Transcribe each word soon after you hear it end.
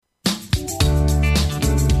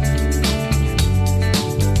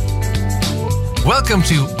Welcome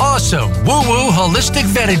to Awesome Woo Woo Holistic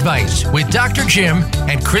Vet Advice with Dr. Jim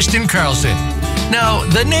and Kristen Carlson. Now,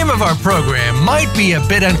 the name of our program might be a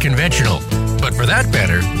bit unconventional, but for that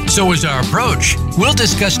matter, so is our approach. We'll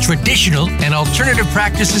discuss traditional and alternative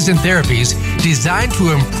practices and therapies designed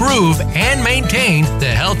to improve and maintain the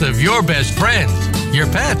health of your best friends, your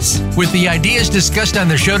pets. With the ideas discussed on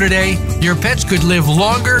the show today, your pets could live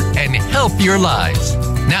longer and healthier lives.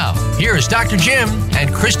 Now, here is Dr. Jim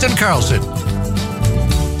and Kristen Carlson.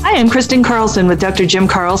 Hi, I'm Kristen Carlson with Dr. Jim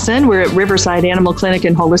Carlson. We're at Riverside Animal Clinic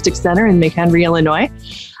and Holistic Center in McHenry, Illinois.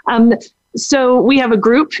 So we have a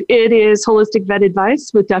group. It is Holistic Vet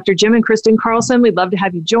Advice with Dr. Jim and Kristen Carlson. We'd love to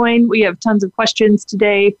have you join. We have tons of questions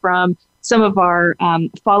today from some of our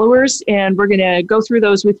followers, and we're going to go through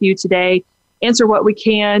those with you today, answer what we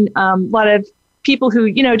can. A lot of people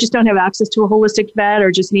who, just don't have access to a holistic vet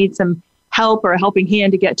or just need some help or a helping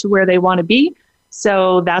hand to get to where they want to be.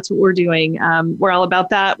 So that's what we're doing. We're all about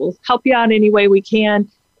that. We'll help you out any way we can,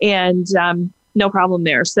 and no problem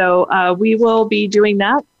there. So we will be doing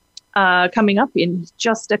that coming up in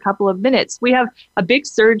just a couple of minutes. We have a big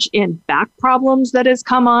surge in back problems that has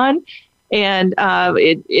come on, and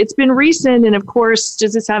it's been recent. And of course,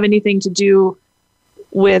 does this have anything to do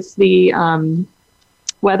with the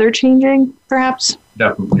weather changing, perhaps?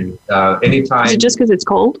 Definitely. Anytime. Is it just because it's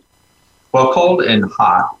cold? Well, cold and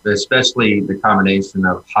hot, especially the combination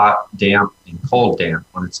of hot, damp, and cold damp.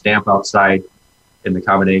 When it's damp outside in the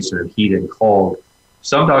combination of heat and cold,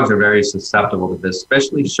 some dogs are very susceptible to this,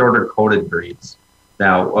 especially shorter coated breeds.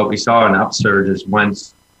 Now, what we saw in upsurge is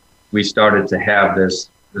once we started to have this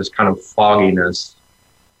kind of fogginess,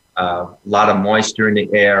 a lot of moisture in the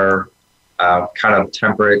air, kind of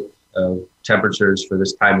temperate temperatures for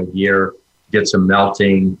this time of year, get some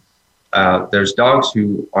melting. There's dogs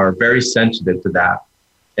who are very sensitive to that.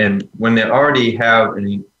 And when they already have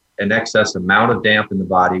an excess amount of damp in the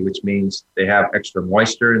body, which means they have extra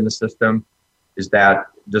moisture in the system, is that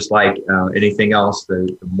just like anything else,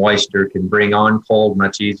 the moisture can bring on cold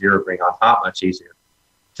much easier, bring on hot much easier.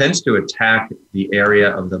 Tends to attack the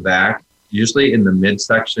area of the back, usually in the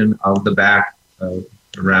midsection of the back,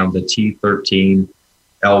 around the T13,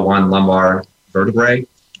 L1 lumbar vertebrae.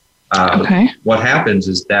 Okay. What happens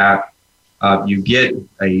is that you get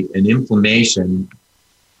an inflammation,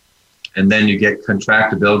 and then you get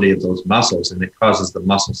contractibility of those muscles, and it causes the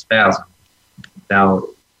muscle spasm. Now,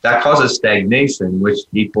 that causes stagnation, which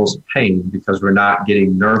equals pain, because we're not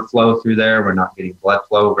getting nerve flow through there. We're not getting blood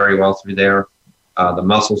flow very well through there. The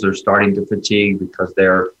muscles are starting to fatigue because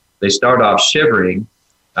they start off shivering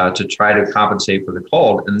to try to compensate for the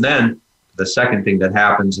cold. And then the second thing that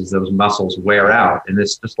happens is those muscles wear out. And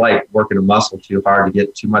it's just like working a muscle too hard to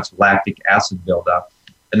get too much lactic acid buildup.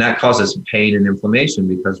 And that causes pain and inflammation,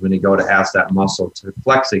 because when you go to ask that muscle to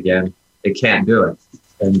flex again, it can't do it.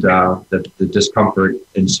 And the discomfort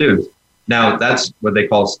ensues. Now, that's what they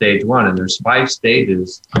call stage 1. And there's 5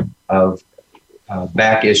 stages of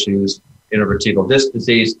back issues: intervertebral disc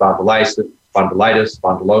disease, spondylitis,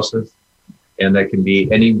 spondylosis. And that can be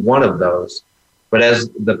any one of those. But as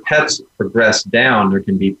the pets progress down, there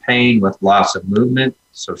can be pain with loss of movement.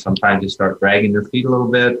 So sometimes they start dragging their feet a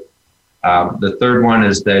little bit. The third one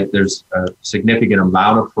is that there's a significant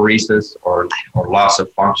amount of paresis or loss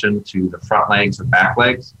of function to the front legs or back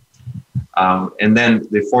legs. And then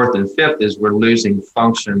the fourth and fifth is we're losing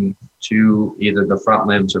function to either the front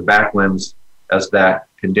limbs or back limbs as that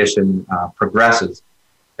condition progresses.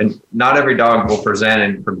 And not every dog will present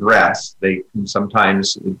and progress. They can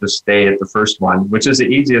sometimes just stay at the first one, which is the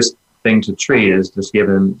easiest thing to treat, is just give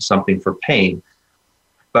them something for pain.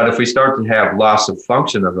 But if we start to have loss of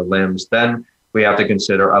function of the limbs, then we have to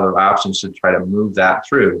consider other options to try to move that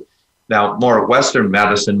through. Now, more Western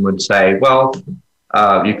medicine would say, well,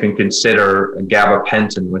 you can consider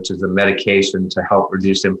gabapentin, which is a medication to help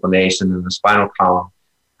reduce inflammation in the spinal column.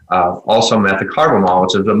 Also methocarbamol,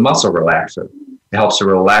 which is a muscle relaxer. It helps to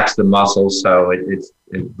relax the muscles, so it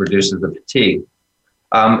reduces the fatigue.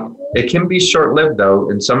 It can be short-lived, though,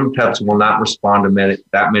 and some pets will not respond to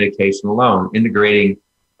that medication alone. Integrating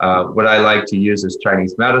what I like to use is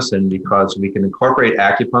Chinese medicine, because we can incorporate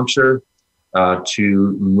acupuncture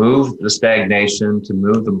to move the stagnation, to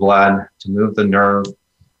move the blood, to move the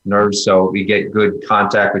nerves, so we get good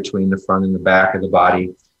contact between the front and the back of the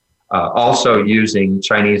body. Also using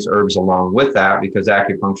Chinese herbs along with that, because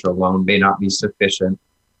acupuncture alone may not be sufficient.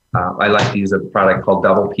 I like to use a product called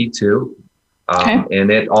Double P2, and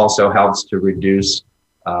it also helps to reduce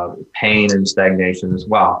pain and stagnation as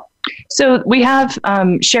well. So we have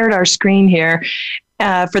shared our screen here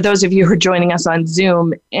for those of you who are joining us on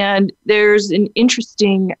Zoom, and there's an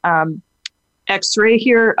interesting x-ray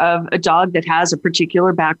here of a dog that has a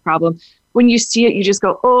particular back problem. When you see it, you just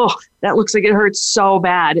go, oh, that looks like it hurts so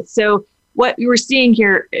bad. So what you were seeing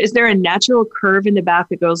here, is there a natural curve in the back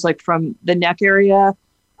that goes like from the neck area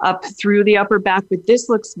up through the upper back? But this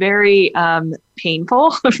looks very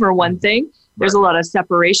painful for one thing. There's a lot of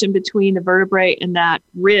separation between the vertebrae, and that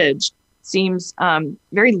ridge seems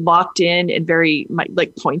very locked in and very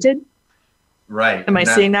like pointed. Right. Am I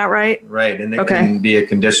saying that right? Right. And it can be a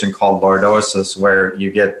condition called lordosis, where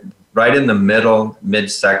you get right in the middle,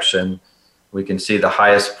 midsection, we can see the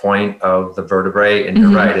highest point of the vertebrae, and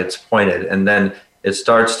you're right, it's pointed. And then it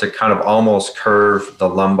starts to kind of almost curve the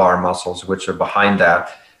lumbar muscles, which are behind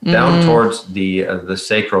that, down towards the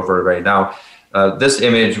sacral vertebrae. Now, this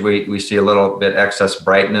image, we see a little bit excess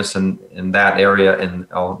brightness in that area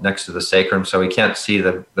next to the sacrum, so we can't see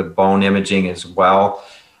the bone imaging as well.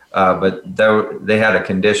 But they had a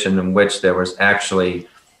condition in which there was actually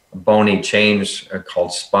a bony change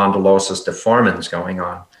called spondylosis deformans going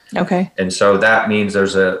on. Okay. And so that means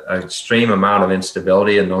there's an extreme amount of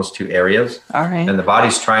instability in those two areas. All right. And the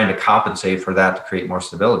body's trying to compensate for that to create more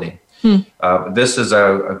stability. This is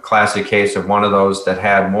a classic case of one of those that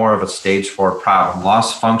had more of a stage 4 problem,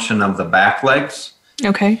 loss function of the back legs.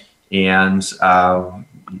 Okay. And, so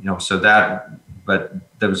that, but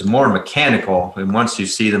there was more mechanical. And once you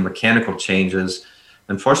see the mechanical changes,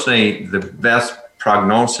 unfortunately, the best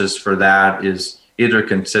prognosis for that is either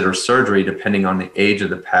consider surgery, depending on the age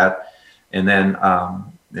of the pet, and then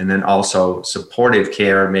also supportive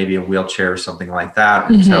care, maybe a wheelchair or something like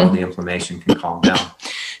that, until the inflammation can calm down.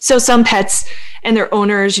 So some pets and their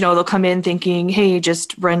owners, they'll come in thinking, hey,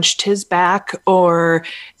 just wrenched his back, or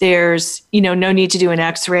there's, no need to do an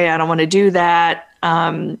x-ray. I don't want to do that.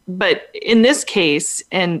 But in this case,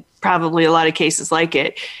 and probably a lot of cases like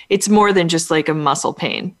it, it's more than just like a muscle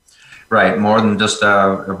pain. Right. More than just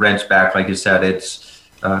a wrench back. Like you said,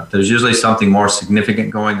 there's usually something more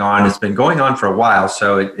significant going on. It's been going on for a while.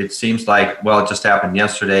 So it seems like, well, it just happened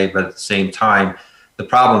yesterday, but at the same time, the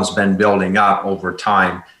problem's been building up over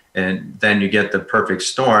time. And then you get the perfect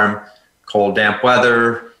storm, cold, damp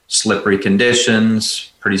weather, slippery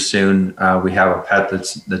conditions. Pretty soon we have a pet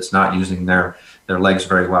that's not using their legs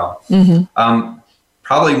very well.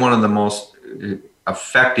 Probably one of the most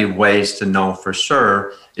effective ways to know for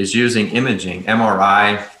sure is using imaging,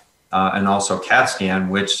 MRI, and also CAT scan,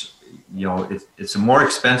 which, it's a more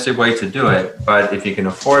expensive way to do it, but if you can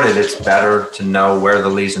afford it, it's better to know where the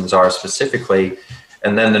lesions are specifically.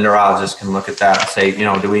 And then the neurologist can look at that and say,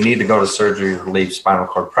 do we need to go to surgery to relieve spinal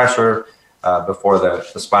cord pressure before the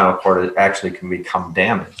spinal cord actually can become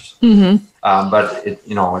damaged? But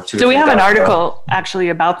so we have an article actually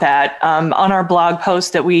about that on our blog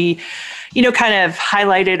post that we, kind of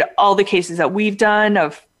highlighted all the cases that we've done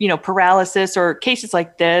of, paralysis, or cases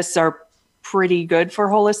like this are pretty good for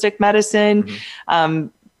holistic medicine.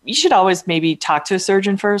 You should always maybe talk to a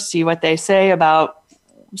surgeon first, see what they say about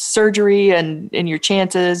surgery and your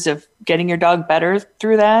chances of getting your dog better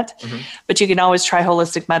through that. But you can always try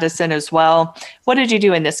holistic medicine as well. What did you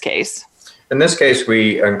do in this case? In this case,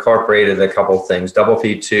 we incorporated a couple of things, double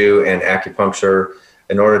feed 2 and acupuncture,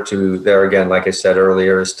 in order to, there again, like I said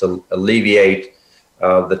earlier, is to alleviate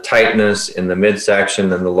the tightness in the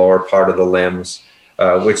midsection and the lower part of the limbs,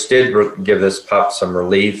 which did give this pup some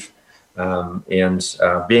relief.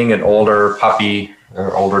 Being an older puppy,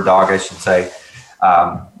 or older dog, I should say,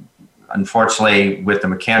 unfortunately, with the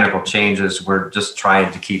mechanical changes, we're just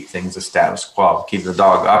trying to keep things a status quo, keep the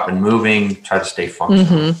dog up and moving, try to stay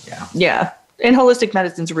functional. Yeah. And holistic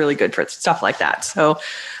medicine is really good for stuff like that. So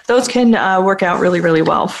those can work out really, really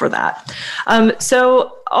well for that.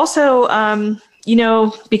 So also,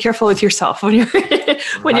 be careful with yourself when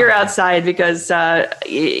you're outside, because,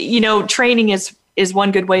 training is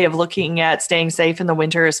one good way of looking at staying safe in the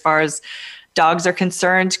winter as far as dogs are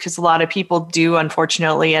concerned, because a lot of people do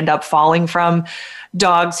unfortunately end up falling from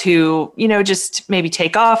dogs who, just maybe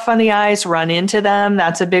take off on the ice, run into them.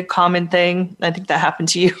 That's a big common thing. I think that happened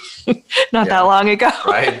to you not that long ago.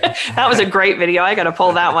 Right. That was a great video. I got to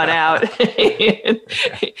pull that one out.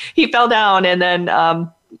 He fell down, and then,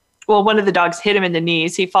 one of the dogs hit him in the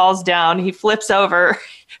knees. He falls down, he flips over,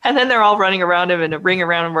 and then they're all running around him in a ring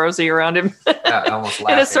around him, Rosie around him almost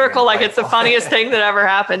in a circle, like it's the funniest thing that ever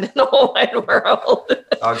happened in the whole wide world.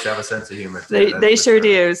 Dogs have a sense of humor. They sure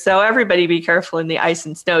do. So everybody be careful in the ice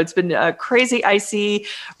and snow. It's been crazy icy,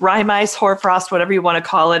 rime ice, hoarfrost, whatever you want to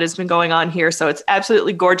call it, has been going on here. So it's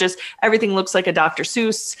absolutely gorgeous. Everything looks like a Dr.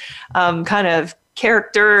 Seuss kind of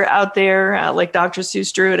character out there, like Dr.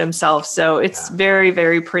 Seuss drew it himself. So it's very,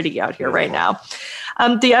 very pretty out here right now.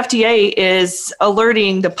 The FDA is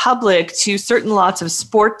alerting the public to certain lots of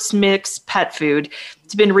sports mix pet food.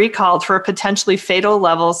 It's been recalled for potentially fatal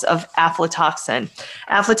levels of aflatoxin.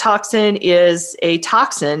 Aflatoxin is a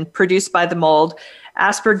toxin produced by the mold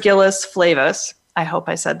Aspergillus flavus. I hope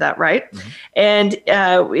I said that right. Mm-hmm. And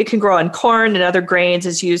it can grow on corn and other grains,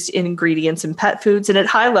 is used in ingredients in pet foods. And at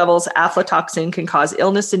high levels, aflatoxin can cause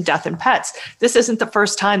illness and death in pets. This isn't the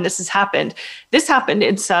first time this has happened. This happened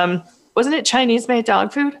in some, wasn't it Chinese-made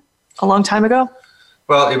dog food a long time ago?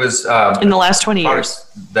 Well, it was in the last 20 years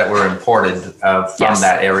that were imported from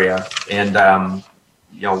that area. And,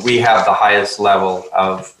 we have the highest level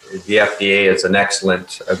of the FDA is an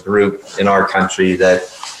excellent group in our country that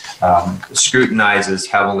scrutinizes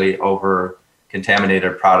heavily over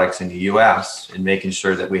contaminated products in the U.S. and making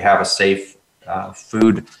sure that we have a safe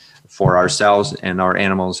food for ourselves and our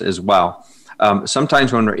animals as well.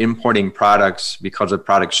 Sometimes when we're importing products because of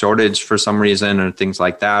product shortage for some reason or things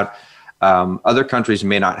like that, other countries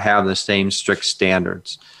may not have the same strict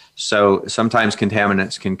standards. So sometimes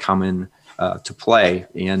contaminants can come in to play.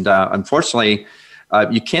 And unfortunately,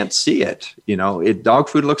 you can't see it. Dog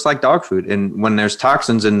food looks like dog food. And when there's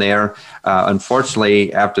toxins in there,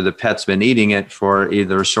 unfortunately, after the pet's been eating it for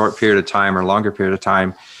either a short period of time or longer period of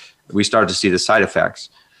time, we start to see the side effects.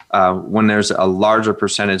 When there's a larger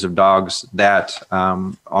percentage of dogs that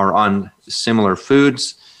are on similar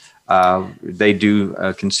foods, they do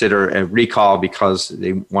consider a recall because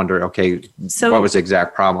they wonder, okay, so what was the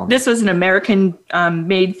exact problem? This was an American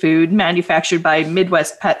made food manufactured by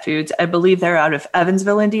Midwest Pet Foods. I believe they're out of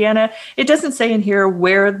Evansville, Indiana. It doesn't say in here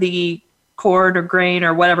where the corn or grain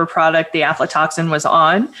or whatever product the aflatoxin was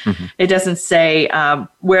on. Mm-hmm. It doesn't say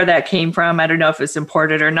where that came from. I don't know if it's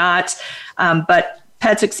imported or not, but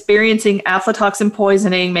pets experiencing aflatoxin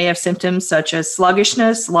poisoning may have symptoms such as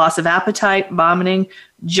sluggishness, loss of appetite, vomiting,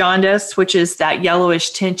 jaundice, which is that yellowish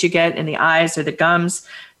tint you get in the eyes or the gums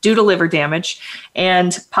due to liver damage,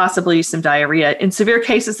 and possibly some diarrhea. In severe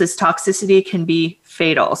cases, this toxicity can be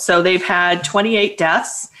fatal. So they've had 28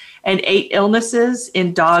 deaths and 8 illnesses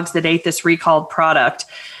in dogs that ate this recalled product.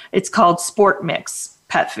 It's called Sport Mix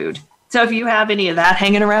pet food. So if you have any of that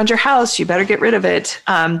hanging around your house, you better get rid of it.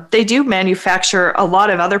 They do manufacture a lot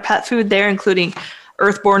of other pet food there, including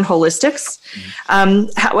Earthborn Holistics.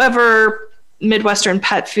 However, Midwestern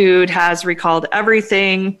Pet Food has recalled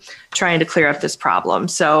everything, trying to clear up this problem.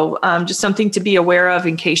 So just something to be aware of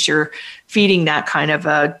in case you're feeding that kind of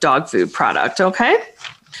a dog food product, okay?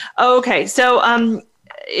 Okay, so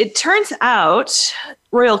it turns out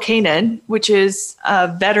Royal Canin, which is a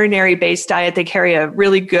veterinary-based diet, they carry a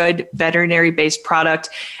really good veterinary-based product.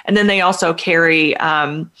 And then they also carry,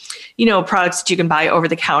 products that you can buy over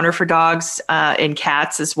the counter for dogs and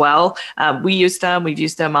cats as well. We use them. We've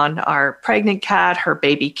used them on our pregnant cat, her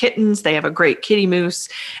baby kittens. They have a great kitty mousse.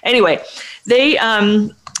 Anyway, they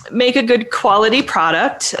make a good quality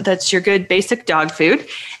product that's your good basic dog food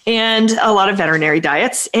and a lot of veterinary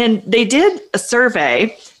diets. And they did a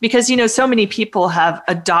survey because, so many people have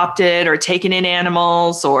adopted or taken in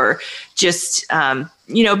animals or just,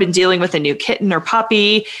 been dealing with a new kitten or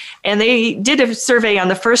puppy. And they did a survey on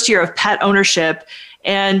the first year of pet ownership.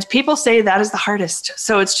 And people say that is the hardest.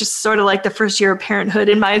 So it's just sort of like the first year of parenthood,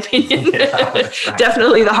 in my opinion. Yeah, right.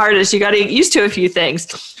 Definitely the hardest. You got to get used to a few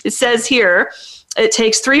things. It says here, it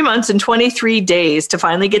takes 3 months and 23 days to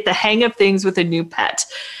finally get the hang of things with a new pet.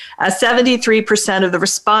 73% of the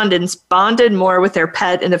respondents bonded more with their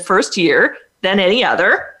pet in the first year than any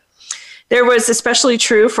other. There was especially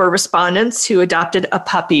true for respondents who adopted a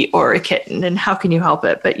puppy or a kitten. And how can you help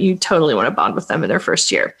it? But you totally want to bond with them in their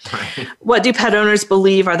first year. Right. What do pet owners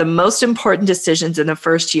believe are the most important decisions in the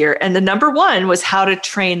first year? And the number one was how to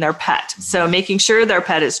train their pet. So making sure their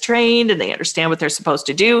pet is trained and they understand what they're supposed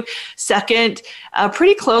to do. Second,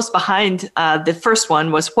 pretty close behind the first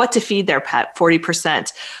one was what to feed their pet,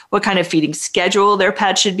 40%. What kind of feeding schedule their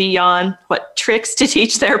pet should be on, what tricks to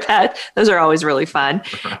teach their pet. Those are always really fun.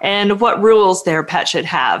 And what rules their pet should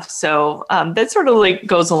have. So that sort of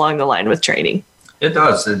goes along the line with training. It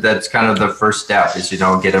does. That's kind of the first step is,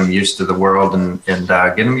 get them used to the world and get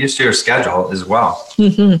them used to your schedule as well.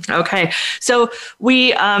 Mm-hmm. Okay. So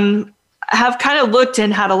we have kind of looked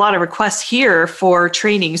and had a lot of requests here for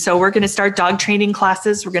training. So we're going to start dog training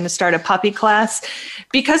classes. We're going to start a puppy class.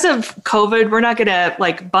 Because of COVID, we're not going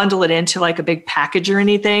to bundle it into a big package or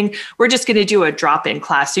anything. We're just going to do a drop-in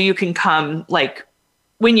class. So you can come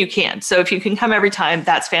when you can. So if you can come every time,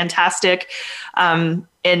 that's fantastic. And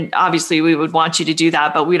obviously we would want you to do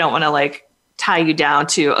that, but we don't want to tie you down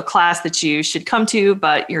to a class that you should come to,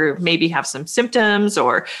 but you're maybe have some symptoms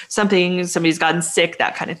or somebody's gotten sick,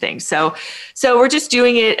 that kind of thing. So we're just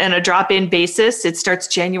doing it on a drop-in basis. It starts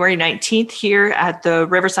January 19th here at the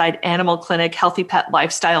Riverside Animal Clinic Healthy Pet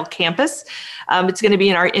Lifestyle Campus. It's going to be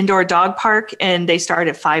in our indoor dog park, and they start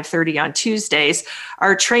at 5:30 on Tuesdays.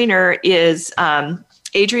 Our trainer is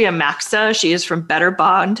Adria Maxa. She is from Better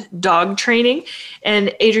Bond Dog Training.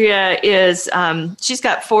 And Adria is, she's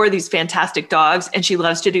got 4 of these fantastic dogs, and she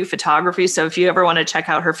loves to do photography. So if you ever want to check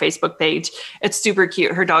out her Facebook page, it's super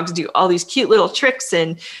cute. Her dogs do all these cute little tricks,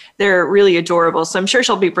 and they're really adorable. So I'm sure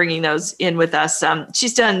she'll be bringing those in with us.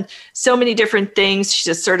 She's done so many different things. She's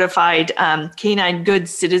a certified Canine Good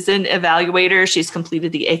Citizen Evaluator. She's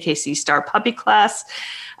completed the AKC Star Puppy class.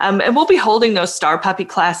 And we'll be holding those Star Puppy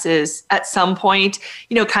classes at some point,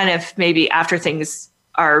 kind of maybe after things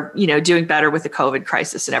are, doing better with the COVID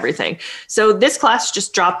crisis and everything. So this class,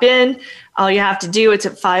 just drop in. All you have to do, it's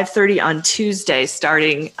at 5:30 on Tuesday,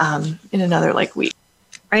 starting in another week,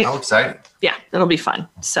 right? How exciting. Yeah, it'll be fun.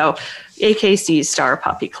 So AKC Star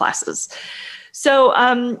Puppy classes.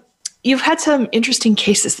 So you've had some interesting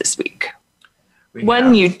cases this week.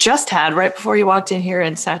 One you just had right before you walked in here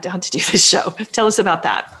and sat down to do this show. Tell us about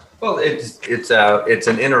that. Well, it's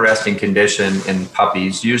an interesting condition in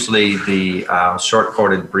puppies. Usually the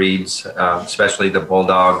short-coated breeds, especially the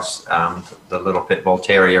bulldogs, the little pit bull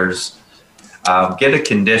terriers, get a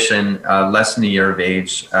condition less than a year of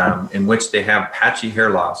age in which they have patchy hair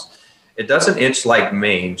loss. It doesn't itch like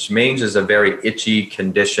mange. Mange is a very itchy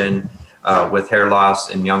condition with hair loss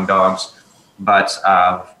in young dogs, but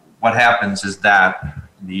what happens is that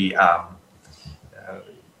the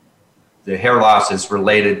hair loss is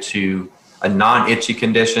related to a non-itchy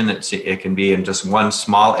condition. It can be in just one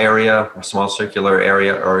small area, a small circular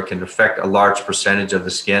area, or it can affect a large percentage of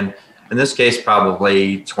the skin. In this case,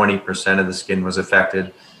 probably 20% of the skin was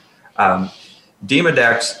affected.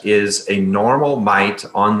 Demodex is a normal mite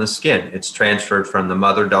on the skin. It's transferred from the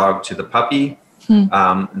mother dog to the puppy.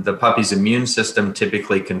 The puppy's immune system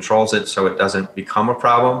typically controls it so it doesn't become a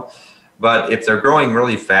problem. But if they're growing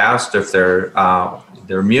really fast, if their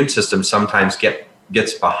immune system sometimes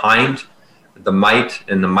gets behind the mite,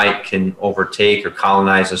 and the mite can overtake or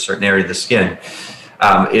colonize a certain area of the skin.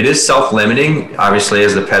 It is self-limiting. Obviously,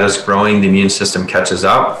 as the pet is growing, the immune system catches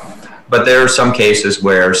up. But there are some cases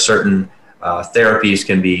where certain therapies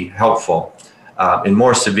can be helpful. In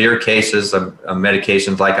more severe cases,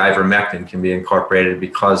 medications like ivermectin can be incorporated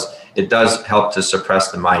because it does help to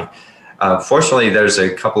suppress the mite. Fortunately, there's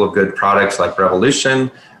a couple of good products like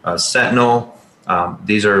Revolution, Sentinel.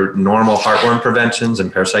 These are normal heartworm preventions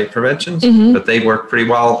and parasite preventions, but they work pretty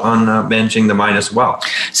well on managing the mite as well.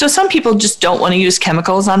 So some people just don't want to use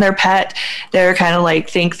chemicals on their pet. They're kind of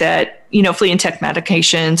think that, flea and tick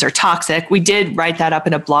medications are toxic. We did write that up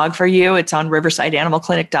in a blog for you. It's on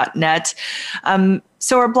riversideanimalclinic.net.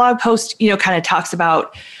 So our blog post, kind of talks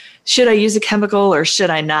about, should I use a chemical or should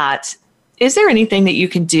I not? Is there anything that you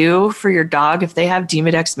can do for your dog if they have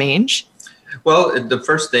Demodex mange? Well, the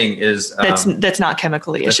first thing is... that's not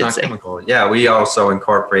chemically, I should say. That's not chemical. Yeah, we also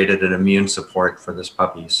incorporated an immune support for this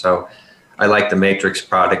puppy. So I like the Matrix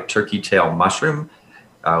product, Turkey Tail Mushroom,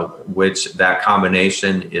 which that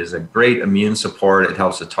combination is a great immune support. It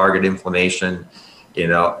helps to target inflammation.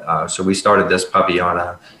 So we started this puppy on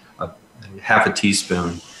a half a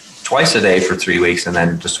teaspoon twice a day for 3 weeks, and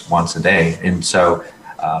then just once a day. And so,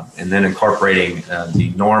 and then incorporating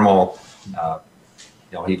the normal...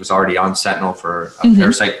 he was already on Sentinel for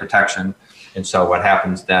parasite protection. And so what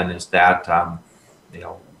happens then is that,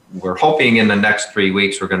 we're hoping in the next 3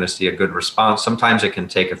 weeks, we're going to see a good response. Sometimes it can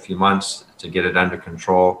take a few months to get it under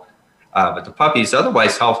control. But the puppy's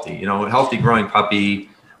otherwise healthy. A healthy growing puppy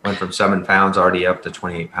went from 7 pounds already up to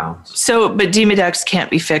 28 pounds. So, but Demodex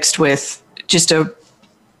can't be fixed with just a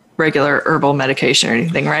regular herbal medication or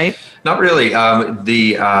anything, right? Not really.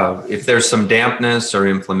 If there's some dampness or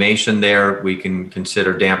inflammation there, we can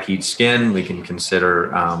consider damp heat skin. We can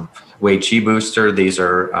consider Wei Qi booster. These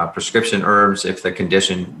are prescription herbs if the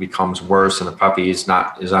condition becomes worse and the puppy is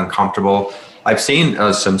uncomfortable. I've seen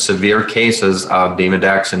some severe cases of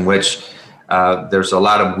Demodex in which there's a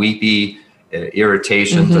lot of weepy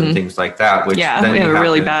irritations and things like that, which then you have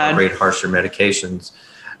to incorporate harsher medications.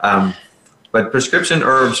 But prescription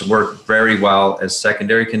herbs work very well as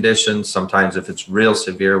secondary conditions. Sometimes if it's real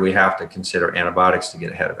severe, we have to consider antibiotics to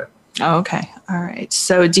get ahead of it. Oh, okay. All right.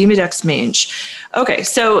 So Demodex mange. Okay.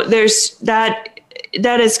 So there's that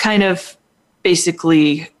is kind of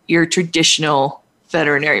basically your traditional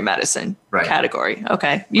veterinary medicine category.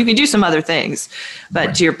 Okay. You can do some other things,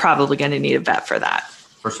 but you're probably going to need a vet for that.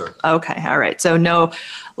 For sure. Okay. All right. So no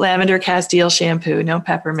lavender Castile shampoo, no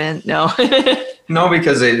peppermint, no. No,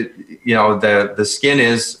 because the skin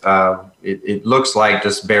is, it looks like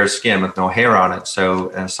just bare skin with no hair on it.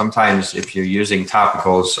 So sometimes if you're using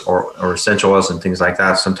topicals or essential oils and things like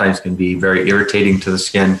that, sometimes can be very irritating to the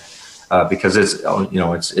skin because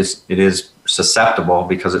it is susceptible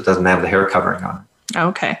because it doesn't have the hair covering on it.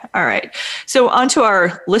 Okay. All right. So on to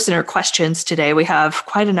our listener questions today. We have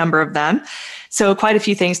quite a number of them. So quite a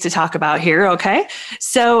few things to talk about here. Okay.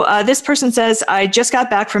 So this person says, I just got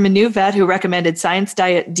back from a new vet who recommended Science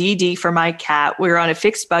Diet DD for my cat. We're on a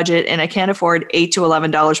fixed budget and I can't afford $8 to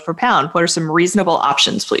 $11 per pound. What are some reasonable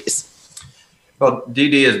options, please? Well,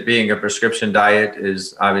 DD as being a prescription diet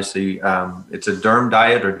is obviously, it's a derm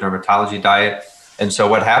diet or dermatology diet. And so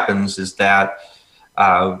what happens is that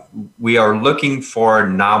we are looking for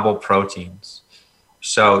novel proteins.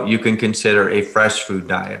 So you can consider a fresh food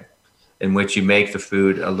diet in which you make the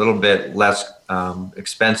food a little bit less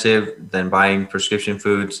expensive than buying prescription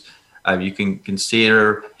foods. You can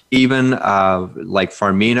consider even like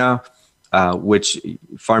Farmina, which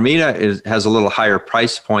Farmina has a little higher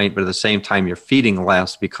price point, but at the same time you're feeding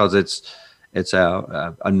less because it's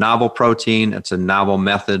a novel protein. It's a novel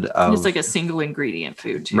method of. It's like a single ingredient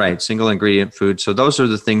food too. Right, single ingredient food. So those are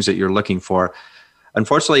the things that you're looking for.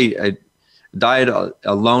 Unfortunately, a diet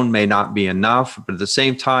alone may not be enough, but at the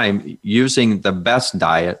same time, using the best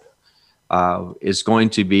diet is going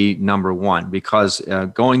to be number one, because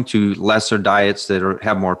going to lesser diets that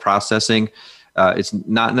have more processing, it's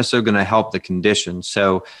not necessarily going to help the condition.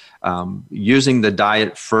 So using the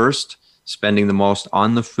diet first, spending the most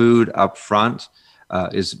on the food up front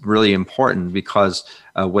is really important, because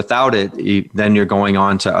without it, then you're going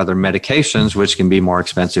on to other medications, which can be more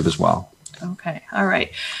expensive as well. Okay. All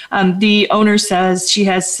right. The owner says she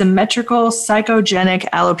has symmetrical psychogenic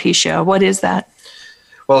alopecia. What is that?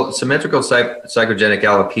 Well, symmetrical psychogenic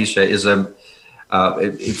alopecia is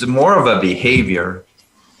it's more of a behavior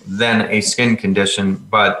than a skin condition.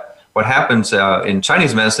 But what happens in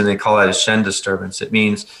Chinese medicine, they call that a Shen disturbance. It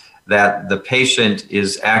means that the patient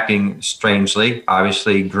is acting strangely,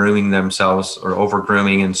 obviously grooming themselves or over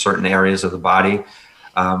grooming in certain areas of the body.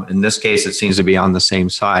 In this case, it seems to be on the same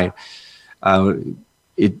side. The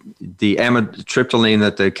amitriptyline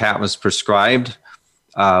that the cat was prescribed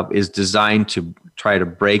is designed to try to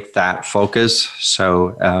break that focus.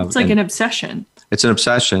 So it's like an obsession. It's an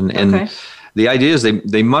obsession. Okay. And the idea is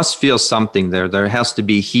they must feel something there. There has to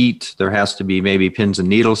be heat. There has to be maybe pins and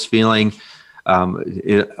needles feeling.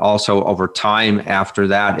 It also, over time after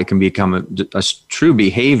that, it can become a true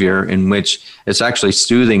behavior in which it's actually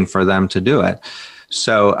soothing for them to do it.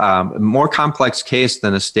 So more complex case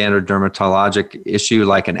than a standard dermatologic issue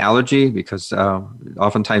like an allergy, because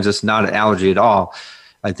oftentimes it's not an allergy at all.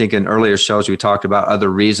 I think in earlier shows we talked about other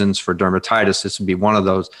reasons for dermatitis. This would be one of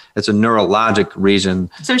those. It's a neurologic reason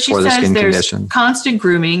for the skin condition. So she says there's constant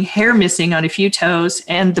grooming, hair missing on a few toes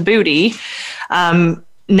and the booty,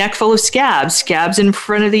 neck full of scabs in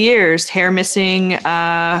front of the ears, hair missing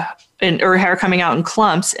or hair coming out in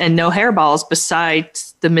clumps, and no hairballs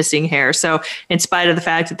besides the missing hair. So in spite of the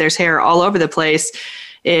fact that there's hair all over the place,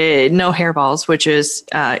 no hairballs, which is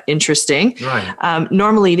interesting. Right.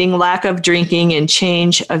 Normal eating, lack of drinking, and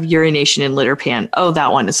change of urination in litter pan. Oh,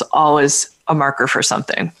 that one is always a marker for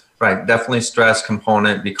something. Right. Definitely stress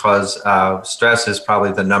component, because stress is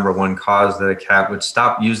probably the number one cause that a cat would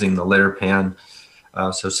stop using the litter pan.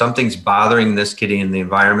 So something's bothering this kitty in the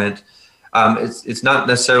environment. It's not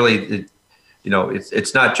necessarily,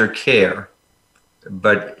 it's not your care,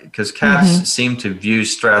 but because cats seem to view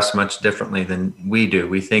stress much differently than we do.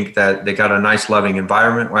 We think that they got a nice, loving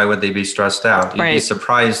environment. Why would they be stressed out? You'd be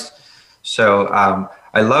surprised. So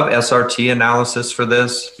I love SRT analysis for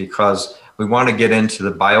this, because we want to get into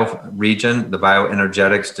the bio region, the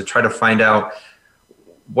bioenergetics, to try to find out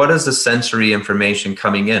what is the sensory information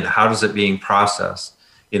coming in? How is it being processed?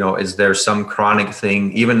 Is there some chronic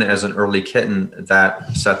thing, even as an early kitten,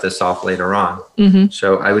 that set this off later on? Mm-hmm.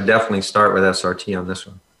 So I would definitely start with SRT on this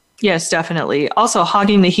one. Yes, definitely. Also,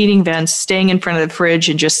 hogging the heating vents, staying in front of the fridge,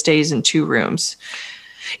 and just stays in 2 rooms.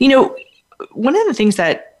 One of the things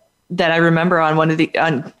that I remember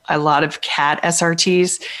on a lot of cat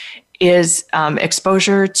SRTs is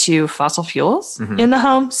exposure to fossil fuels in the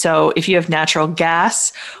home. So if you have natural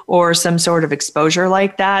gas or some sort of exposure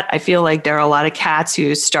like that, I feel like there are a lot of cats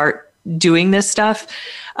who start doing this stuff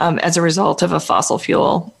as a result of a fossil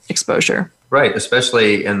fuel exposure. Right,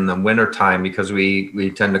 especially in the wintertime, because we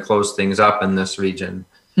tend to close things up in this region.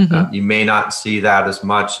 You may not see that as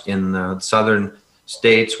much in the southern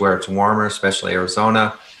states where it's warmer, especially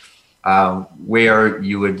Arizona, where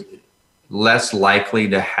you would less likely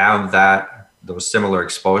to have those similar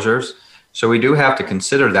exposures. So we do have to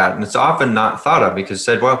consider that. And it's often not thought of because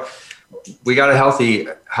said, well, we got a healthy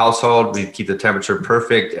household, we keep the temperature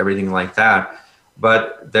perfect, everything like that.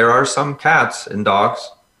 But there are some cats and dogs,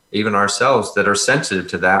 even ourselves, that are sensitive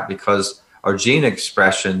to that because our gene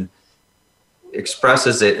expression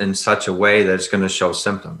expresses it in such a way that it's going to show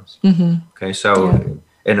symptoms. Okay, so,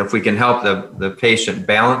 and if we can help the patient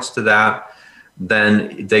balance to that,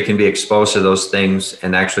 then they can be exposed to those things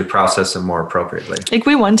and actually process them more appropriately. Like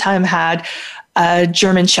we one time had a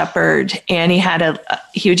German Shepherd, and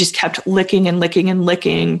he just kept licking and licking and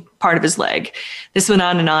licking part of his leg. This went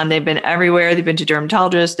on and on. They've been everywhere. They've been to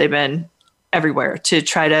dermatologists. They've been everywhere to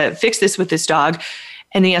try to fix this with this dog.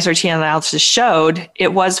 And the SRT analysis showed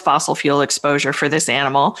it was fossil fuel exposure for this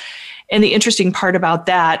animal. And the interesting part about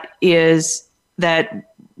that is that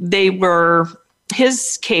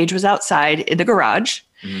his cage was outside in the garage,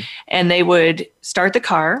 and they would start the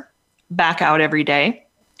car, back out every day,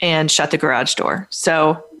 and shut the garage door.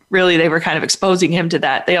 So really, they were kind of exposing him to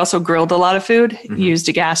that. They also grilled a lot of food, used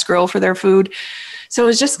a gas grill for their food. So it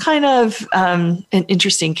was just kind of an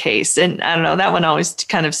interesting case. And I don't know, that one always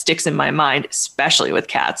kind of sticks in my mind, especially with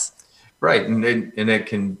cats. Right. And it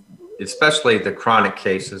can, especially the chronic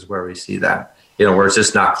cases where we see that, where it's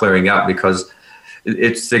just not clearing up because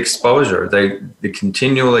it's the exposure, the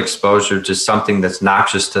continual exposure to something that's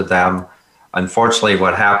noxious to them. Unfortunately,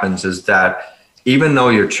 what happens is that even though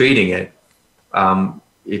you're treating it,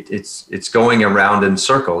 it's going around in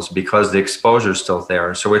circles because the exposure is still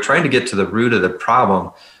there. So we're trying to get to the root of the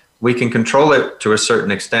problem. We can control it to a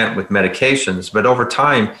certain extent with medications, but over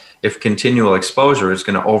time, if continual exposure is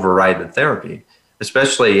going to override the therapy,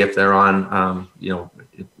 especially if they're on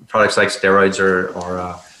products like steroids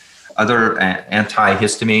or other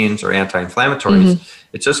antihistamines or anti-inflammatories,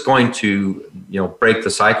 it's just going to, break the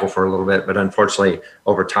cycle for a little bit. But unfortunately,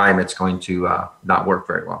 over time, it's going to not work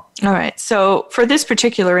very well. All right. So for this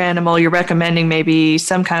particular animal, you're recommending maybe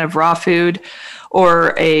some kind of raw food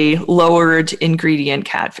or a lowered ingredient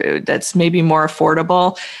cat food that's maybe more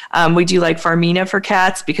affordable. We do like Farmina for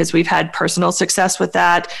cats because we've had personal success with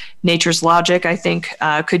that. Nature's Logic, I think,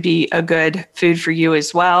 could be a good food for you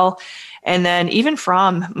as well. And then even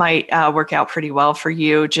From might work out pretty well for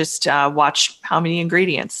you. Just watch how many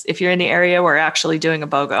ingredients. If you're in the area, we're actually doing a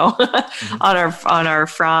BOGO on our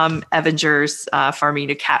From Avengers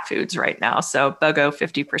Farmina cat foods right now. So BOGO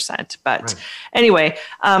 50%. But anyway,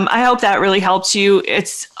 I hope that really helps you.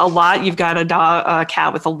 It's a lot. You've got a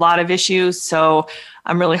cat with a lot of issues. So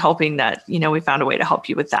I'm really hoping that, we found a way to help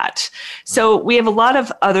you with that. So we have a lot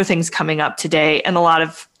of other things coming up today and a lot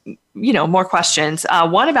of more questions.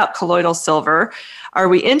 One about colloidal silver. Are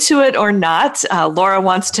we into it or not? Laura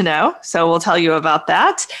wants to know. So we'll tell you about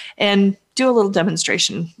that and do a little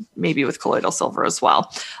demonstration maybe with colloidal silver as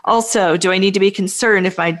well. Also, do I need to be concerned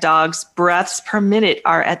if my dog's breaths per minute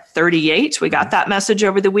are at 38? We got that message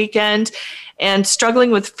over the weekend. And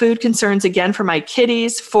struggling with food concerns again for my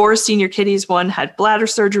kitties. 4 senior kitties. 1 had bladder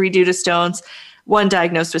surgery due to stones. 1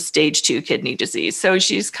 diagnosed with stage 2 kidney disease. So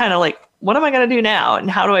she's kind of like, what am I going to do now?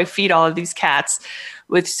 And how do I feed all of these cats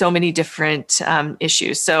with so many different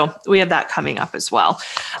issues? So we have that coming up as well.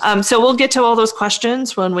 So we'll get to all those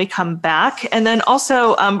questions when we come back. And then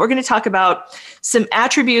also we're going to talk about some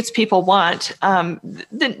attributes people want,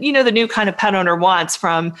 the new kind of pet owner wants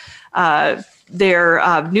from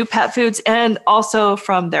their new pet foods and also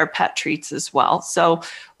from their pet treats as well. So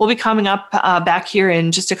we'll be coming up back here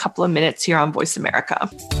in just a couple of minutes here on Voice America.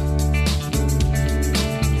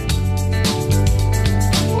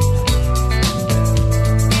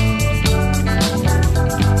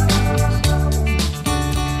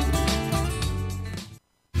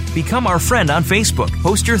 Become our friend on Facebook.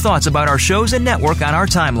 Post your thoughts about our shows and network on our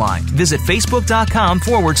timeline. Visit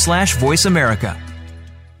Facebook.com/Voice America.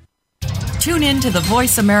 Tune in to the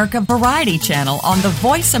Voice America Variety channel on the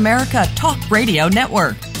Voice America Talk Radio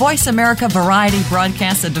Network. Voice America Variety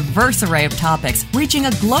broadcasts a diverse array of topics, reaching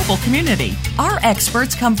a global community. Our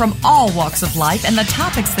experts come from all walks of life, and the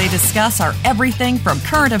topics they discuss are everything from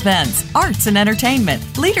current events, arts and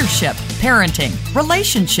entertainment, leadership, parenting,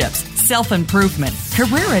 relationships, self-improvement,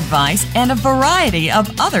 career advice, and a variety of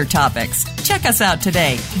other topics. Check us out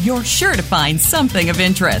today. You're sure to find something of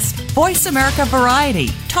interest. Voice America Variety.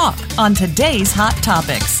 Talk on today's hot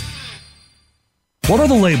topics. What are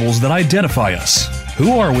the labels that identify us?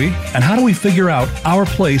 Who are we, and how do we figure out our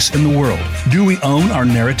place in the world? Do we own our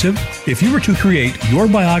narrative? If you were to create your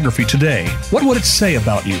biography today, what would it say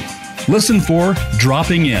about you? Listen for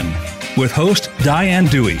Dropping In with host Diane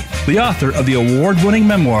Dewey, the author of the award-winning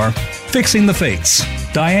memoir, Fixing the Fates.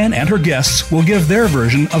 Diane and her guests will give their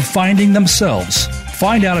version of finding themselves.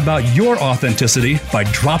 Find out about your authenticity by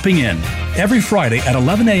dropping in every Friday at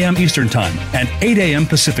 11 a.m. Eastern Time and 8 a.m.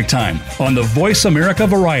 Pacific Time on the Voice America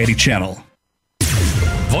Variety Channel.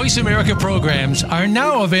 Voice America programs are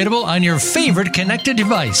now available on your favorite connected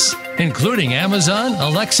device, including Amazon,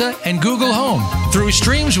 Alexa, and Google Home. Through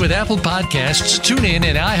streams with Apple Podcasts, TuneIn,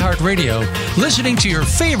 and iHeartRadio, listening to your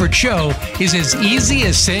favorite show is as easy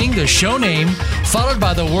as saying the show name followed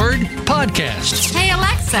by the word podcast. Hey,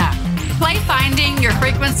 Alexa, play Finding Your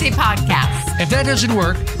Frequency podcast. If that doesn't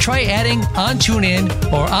work, try adding on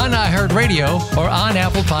TuneIn or on iHeartRadio or on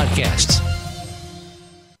Apple Podcasts.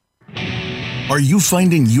 Are you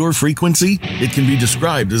finding your frequency? It can be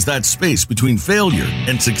described as that space between failure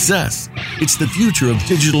and success. It's the future of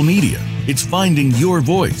digital media. It's finding your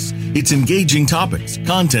voice. It's engaging topics,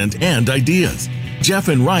 content, and ideas. Jeff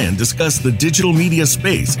and Ryan discuss the digital media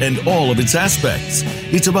space and all of its aspects.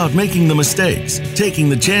 It's about making the mistakes, taking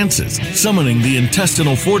the chances, summoning the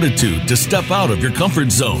intestinal fortitude to step out of your comfort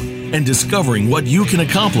zone, and discovering what you can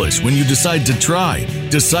accomplish when you decide to try,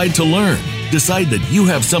 decide to learn, decide that you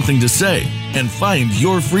have something to say, and find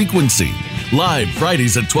your frequency. Live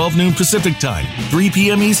Fridays at 12 noon Pacific Time, 3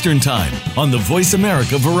 p.m. Eastern Time on the Voice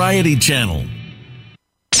America Variety Channel.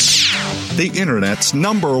 The Internet's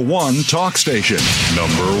 #1 talk station.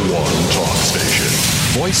 #1 talk station.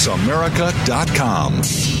 VoiceAmerica.com.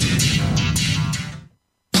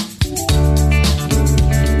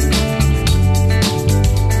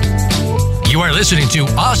 You are listening to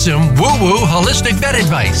Awesome Woo Woo Holistic Vet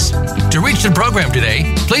Advice. To reach the program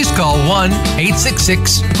today, please call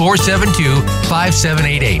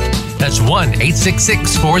 1-866-472-5788. That's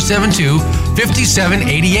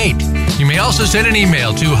 1-866-472-5788. You may also send an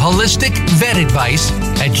email to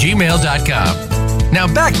holisticvetadvice@gmail.com. Now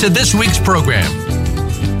back to this week's program.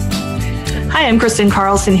 Hi, I'm Kristen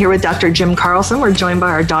Carlson here with Dr. Jim Carlson. We're joined by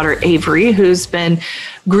our daughter Avery, who's been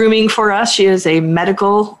grooming for us. She is a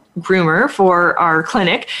medical groomer for our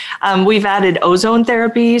clinic. We've added ozone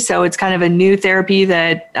therapy, so it's kind of a new therapy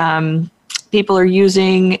that people are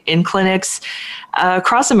using in clinics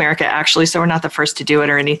across America, actually, so we're not the first to do it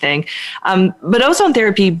or anything. But ozone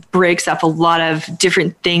therapy breaks up a lot of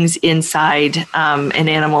different things inside an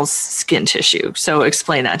animal's skin tissue. So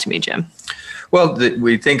explain that to me, Jim. Well,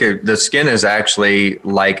 we think the skin is actually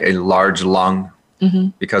like a large lung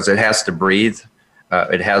because it has to breathe.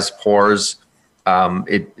 It has pores.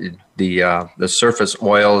 The surface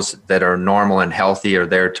oils that are normal and healthy are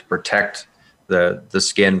there to protect the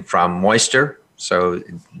skin from moisture. So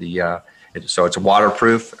so it's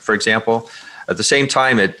waterproof, for example. At the same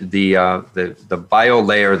time, the bio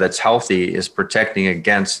layer that's healthy is protecting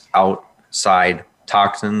against outside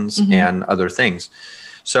toxins and other things.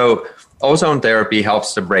 So ozone therapy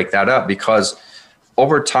helps to break that up because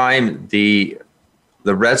over time the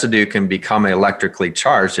residue can become electrically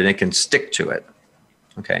charged and it can stick to it.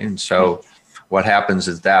 Okay, and so what happens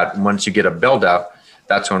is that once you get a buildup,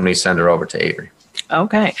 that's when we send her over to Avery.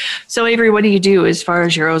 Okay. So Avery, what do you do as far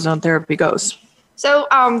as your ozone therapy goes? So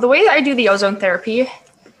the way that I do the ozone therapy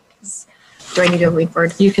is, do I need to lean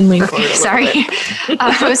forward? You can lean forward. Sorry. So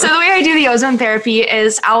the way I do the ozone therapy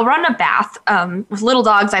is I'll run a bath. With little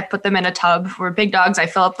dogs, I put them in a tub. For big dogs, I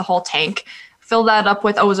fill up the whole tank, fill that up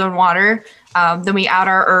with ozone water. Then we add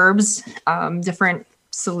our herbs, different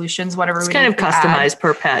solutions, whatever we need to add. It's kind of customized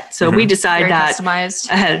per pet. So we decide Very that customized.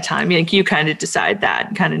 ahead of time. You kind of decide that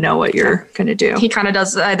and kind of know what you're going to do. He kind of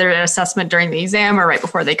does either an assessment during the exam or right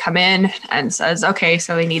before they come in and says, okay,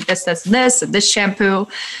 so they need this, this, and this shampoo.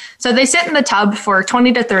 So they sit in the tub for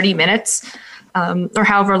 20 to 30 minutes or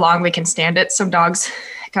however long they can stand it. Some dogs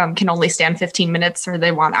can only stand 15 minutes or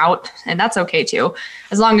they want out, and that's okay too,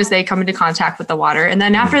 as long as they come into contact with the water. And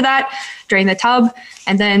then after that, drain the tub,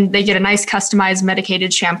 and then they get a nice customized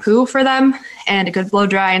medicated shampoo for them and a good blow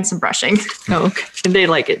dry and some brushing. Oh, okay. And they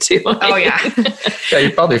like it too. Oh, yeah. Yeah,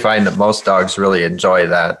 you probably find that most dogs really enjoy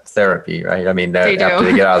that therapy, right? I mean, after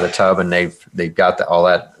they get out of the tub and they've got all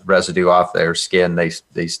that residue off their skin, they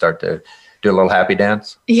start to do a little happy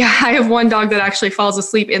dance. Yeah, I have one dog that actually falls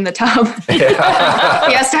asleep in the tub. He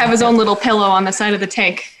has to have his own little pillow on the side of the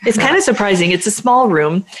tank. It's kind of surprising. It's a small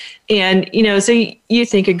room. And, so you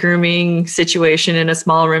think a grooming situation in a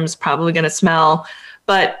small room is probably going to smell,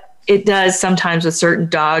 but it does sometimes with certain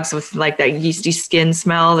dogs with like that yeasty skin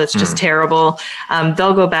smell that's just terrible.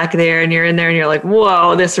 They'll go back there and you're in there and you're like,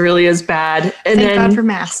 whoa, this really is bad. And Thank God for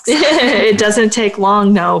masks. It doesn't take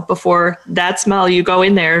long, before that smell, you go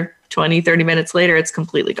in there 20, 30 minutes later, it's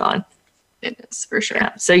completely gone. It is, for sure.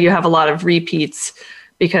 Yeah. So you have a lot of repeats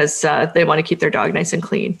because they want to keep their dog nice and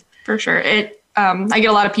clean. For sure. I get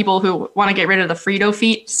a lot of people who want to get rid of the Frito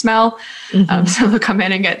feet smell. So they'll come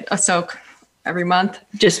in and get a soak every month.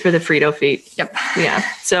 Just for the Frito feet. Yep. Yeah.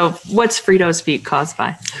 So what's Frito's feet caused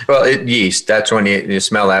by? Well, yeast. That's when you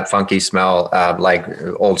smell that funky smell, like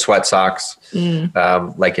old sweat socks.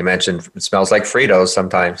 Like you mentioned, it smells like Fritos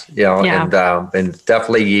sometimes, and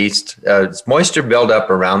definitely yeast. It's moisture buildup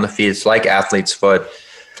around the feet. It's like athlete's foot.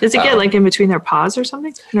 Does it get like in between their paws or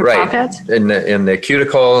something? Their paw pads? In the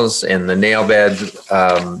cuticles, in the nail bed,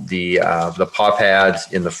 the paw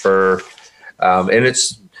pads, in the fur,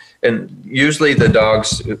 and usually the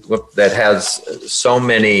dogs that has so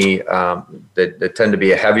many that tend to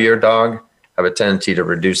be a heavier dog have a tendency to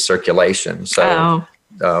reduce circulation. So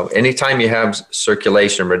anytime you have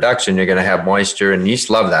circulation reduction, you're going to have moisture, and yeast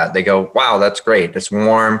love that. They go, wow, that's great. It's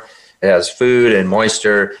warm. It has food and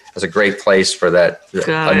moisture. It's a great place for that.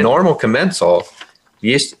 A normal commensal,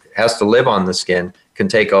 yeast has to live on the skin, can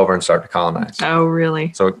take over and start to colonize. Oh,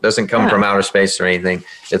 really? So it doesn't come from outer space or anything.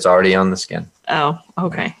 It's already on the skin. Oh,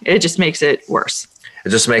 okay. It just makes it worse. It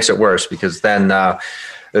just makes it worse because then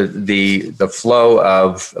the flow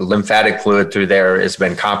of lymphatic fluid through there has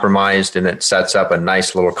been compromised, and it sets up a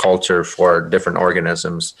nice little culture for different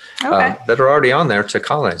organisms that are already on there to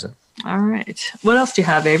colonize it. All right. What else do you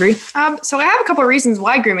have, Avery? So I have a couple of reasons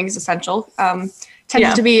why grooming is essential.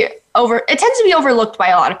 Tends to be overlooked by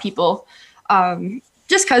a lot of people,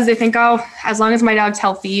 just because they think, oh, as long as my dog's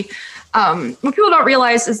healthy. What people don't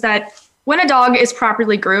realize is that when a dog is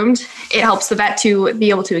properly groomed, it helps the vet to be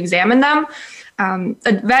able to examine them. A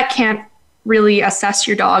vet can't really assess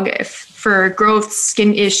your dog for growth,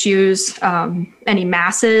 skin issues, any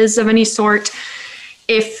masses of any sort,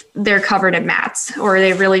 if they're covered in mats or they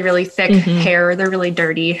have really, really thick hair, they're really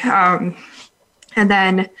dirty. And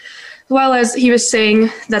then, as well as he was saying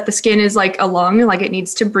that the skin is like a lung, like it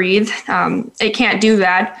needs to breathe. It can't do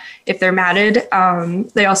that if they're matted.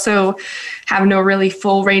 They also have no really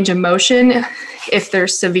full range of motion if they're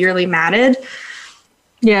severely matted.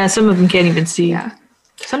 Yeah, some of them can't even see. Yeah.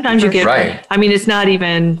 Sometimes you get, I mean, it's not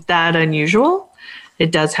even that unusual.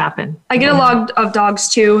 It does happen. I get a lot of dogs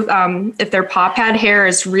too. If their paw pad hair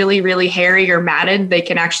is really, really hairy or matted, they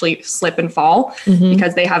can actually slip and fall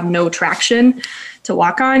because they have no traction to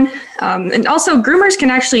walk on. And also groomers can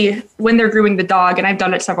actually, when they're grooming the dog, and I've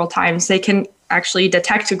done it several times, they can actually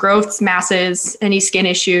detect growths, masses, any skin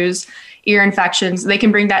issues, ear infections. They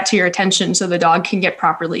can bring that to your attention so the dog can get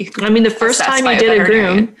properly. I mean, the first time you did a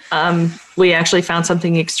groom, we actually found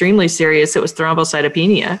something extremely serious. It was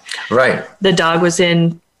thrombocytopenia. Right. The dog was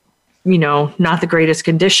in, not the greatest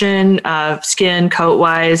condition, skin, coat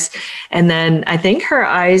wise. And then I think her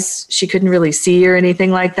eyes, she couldn't really see or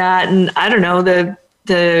anything like that. And I don't know,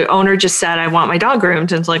 the owner just said, I want my dog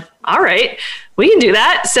groomed. And it's like, all right, we can do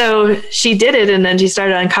that. So she did it. And then she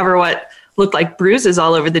started to uncover what looked like bruises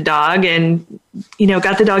all over the dog and,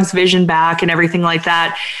 got the dog's vision back and everything like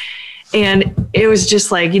that. And it was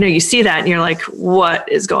just like, you see that and you're like, what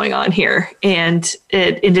is going on here? And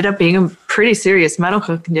it ended up being a pretty serious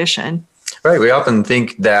medical condition. Right. We often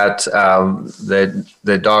think that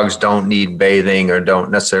the dogs don't need bathing or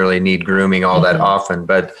don't necessarily need grooming all that often,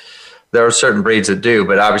 but there are certain breeds that do,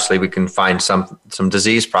 but obviously we can find some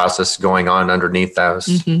disease process going on underneath those,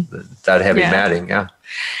 that heavy matting. Yeah.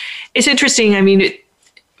 It's interesting. I mean,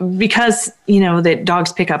 because, that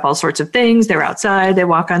dogs pick up all sorts of things. They're outside, they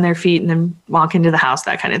walk on their feet and then walk into the house,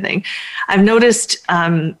 that kind of thing. I've noticed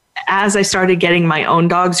as I started getting my own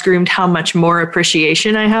dogs groomed, how much more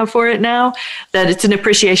appreciation I have for it now, that it's an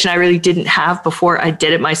appreciation I really didn't have before I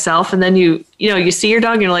did it myself. And then you see your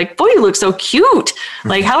dog and you're like, boy, you look so cute.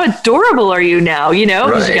 Like, how adorable are you now?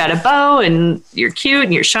 Because you got a bow and you're cute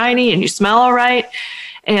and you're shiny and you smell all right.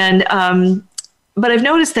 And, but I've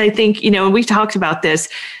noticed that I think, we talked about this,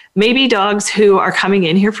 maybe dogs who are coming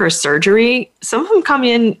in here for a surgery, some of them come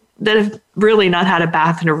in that have really not had a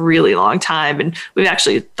bath in a really long time. And we've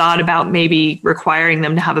actually thought about maybe requiring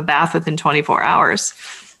them to have a bath within 24 hours.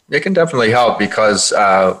 It can definitely help because,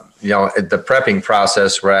 the prepping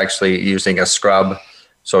process, we're actually using a scrub.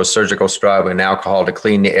 So a surgical scrub and alcohol to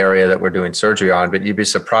clean the area that we're doing surgery on. But you'd be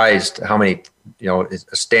surprised how many,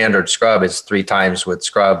 a standard scrub is 3 times with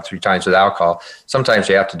scrub, 3 times with alcohol. Sometimes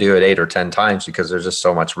you have to do it 8 or 10 times because there's just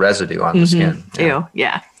so much residue on the skin.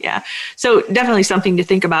 Yeah. So definitely something to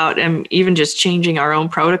think about, and even just changing our own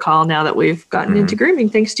protocol now that we've gotten into grooming,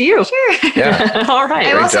 thanks to you. Sure. Yeah. All right.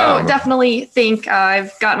 I also definitely think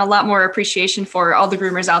I've gotten a lot more appreciation for all the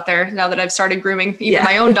groomers out there now that I've started grooming even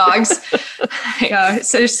my own dogs.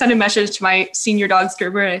 So I sent a message to my senior dogs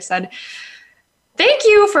groomer and I said, thank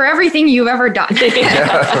you for everything you've ever done.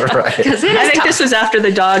 Yeah, right. I think this was after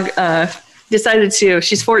the dog decided to.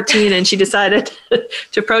 She's 14 and she decided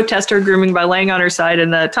to protest her grooming by laying on her side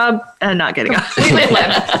in the tub and not getting up.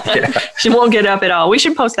 She won't get up at all. We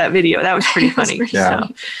should post that video. That was pretty funny.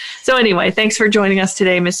 So anyway, thanks for joining us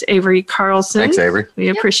today, Miss Avery Carlson. Thanks, Avery. We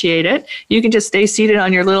appreciate it. You can just stay seated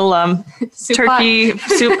on your little turkey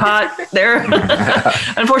soup pot there.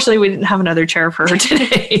 Unfortunately, we didn't have another chair for her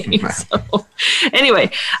today. So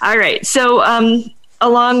anyway, all right. So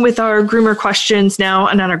along with our groomer questions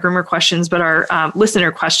now, not our groomer questions, but our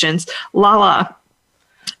listener questions, Lala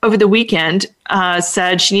over the weekend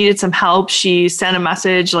said she needed some help. She sent a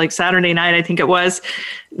message like Saturday night, I think it was,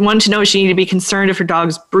 wanted to know if she needed to be concerned if her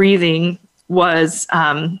dog's breathing was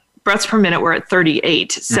breaths per minute were at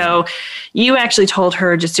 38. So you actually told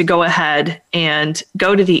her just to go ahead and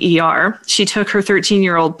go to the ER. She took her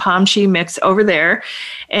 13-year-old Pomchi mix over there,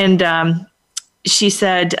 and she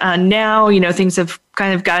said now, things have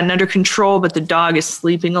kind of gotten under control, but the dog is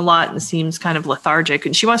sleeping a lot and seems kind of lethargic.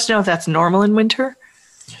 And she wants to know if that's normal in winter.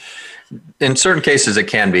 In certain cases, it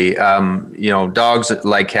can be. Dogs,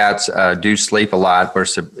 like cats, do sleep a lot. Where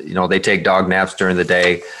they take dog naps during the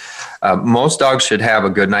day. Most dogs should have a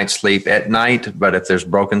good night's sleep at night, but if there's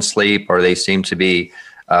broken sleep or they seem to be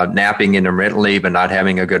napping intermittently but not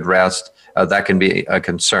having a good rest, that can be a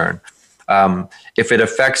concern. If it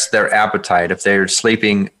affects their appetite, if they're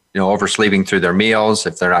sleeping, oversleeping through their meals,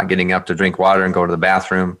 if they're not getting up to drink water and go to the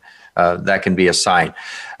bathroom, that can be a sign.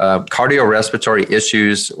 Cardiorespiratory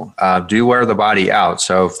issues do wear the body out.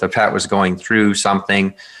 So if the pet was going through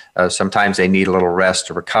something, sometimes they need a little rest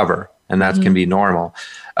to recover, and that can be normal.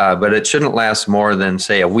 But it shouldn't last more than,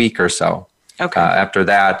 say, a week or so. Okay. After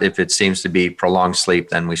that, if it seems to be prolonged sleep,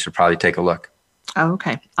 then we should probably take a look.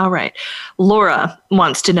 Okay. All right. Laura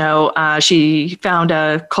wants to know, she found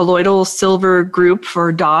a colloidal silver group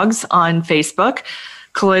for dogs on Facebook.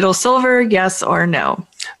 Colloidal silver, yes or no?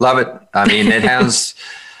 Love it. I mean, it has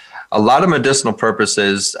a lot of medicinal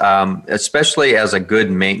purposes, especially as a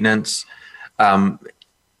good maintenance.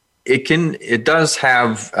 It does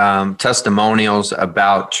have testimonials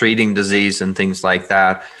about treating disease and things like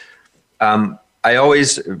that. I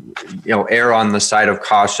always, err on the side of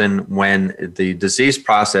caution when the disease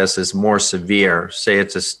process is more severe. Say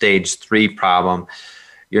it's a stage 3 problem.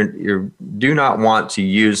 You do not want to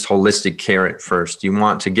use holistic care at first. You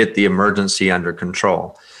want to get the emergency under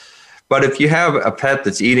control. But if you have a pet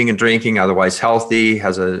that's eating and drinking, otherwise healthy,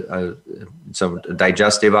 has some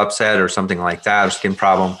digestive upset or something like that, a skin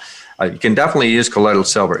problem, you can definitely use colloidal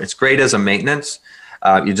silver. It's great as a maintenance.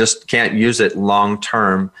 You just can't use it long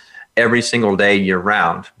term every single day year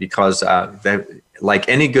round because like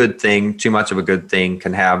any good thing, too much of a good thing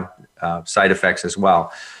can have side effects as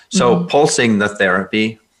well. So pulsing the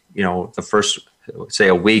therapy, the first, say,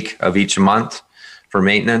 a week of each month for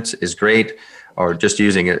maintenance is great, or just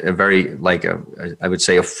using a very, I would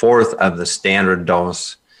say, a fourth of the standard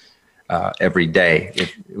dose every day.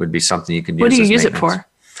 It would be something you could use. What do you use it for?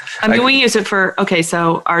 I mean, we use it for,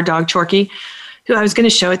 so our dog Chorky, who I was going to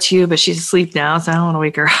show it to you, but she's asleep now, so I don't want to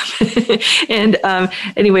wake her up. And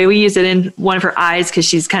anyway, we use it in one of her eyes because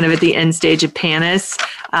she's kind of at the end stage of pannus.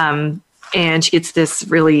 And she gets this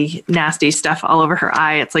really nasty stuff all over her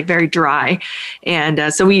eye. It's like very dry.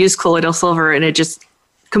 And so we use colloidal silver, and it just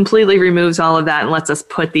completely removes all of that and lets us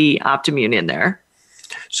put the Optimmune in there.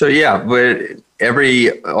 So but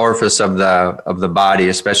every orifice of the body,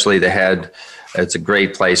 especially the head, it's a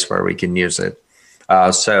great place where we can use it.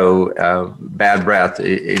 Bad breath,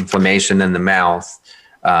 inflammation in the mouth,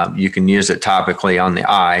 you can use it topically on the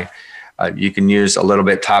eye. You can use a little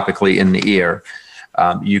bit topically in the ear.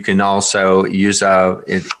 You can also use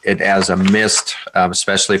it as a mist,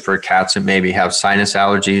 especially for cats that maybe have sinus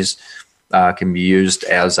allergies. Can be used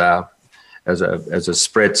as a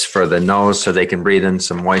spritz for the nose, so they can breathe in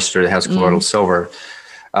some moisture that has colloidal silver.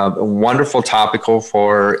 A wonderful topical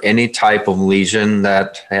for any type of lesion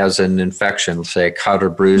that has an infection, say a cut or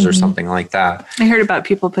bruise or something like that. I heard about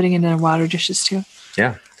people putting it in their water dishes too.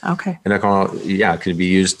 Yeah. Okay. And it could be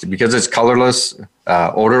used because it's colorless,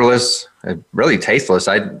 odorless, really tasteless.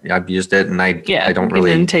 I've used it and I don't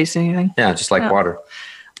really didn't taste anything. Yeah, just like water.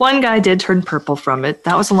 One guy did turn purple from it.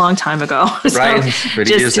 That was a long time ago. So right, but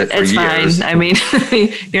he used it for it's years. Fine. I mean,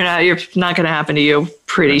 you're not going to happen to you.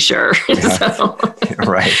 Pretty sure. Yeah.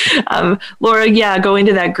 Right. Laura, go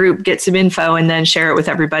into that group, get some info, and then share it with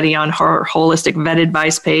everybody on her Holistic Vet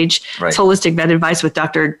Advice page. Right. It's Holistic Vet Advice with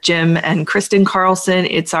Dr. Jim and Kristen Carlson.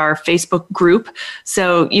 It's our Facebook group,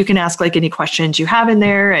 so you can ask any questions you have in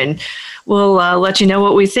there, and we'll let you know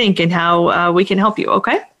what we think and how we can help you.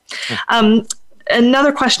 Okay.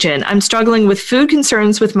 another question. I'm struggling with food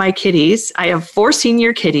concerns with my kitties. I have 4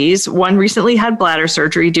 senior kitties. One recently had bladder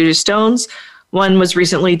surgery due to stones. One was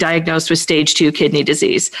recently diagnosed with stage 2 kidney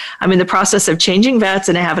disease. I'm in the process of changing vets,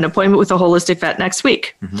 and I have an appointment with a holistic vet next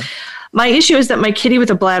week. Mm-hmm. My issue is that my kitty with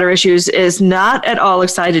the bladder issues is not at all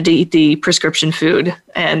excited to eat the prescription food,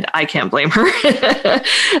 and I can't blame her.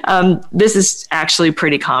 This is actually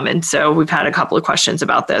pretty common, so we've had a couple of questions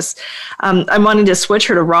about this. I'm wanting to switch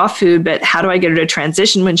her to raw food, but how do I get her to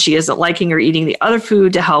transition when she isn't liking or eating the other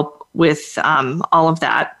food to help with all of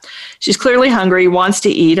that? She's clearly hungry, wants to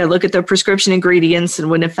eat. I look at the prescription ingredients and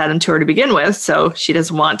wouldn't have fed them to her to begin with, so she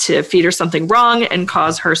doesn't want to feed her something wrong and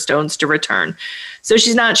cause her stones to return. So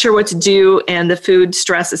she's not sure what to do, and the food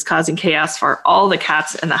stress is causing chaos for all the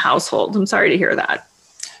cats in the household. I'm sorry to hear that.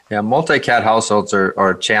 Yeah, multi-cat households are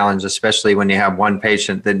a challenge, especially when you have one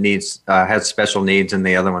patient that has special needs and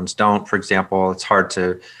the other ones don't. For example, it's hard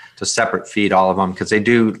to separate feed all of them because they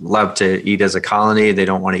do love to eat as a colony. They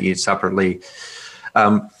don't want to eat separately.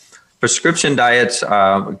 Prescription diets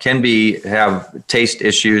can have taste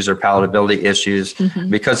issues or palatability issues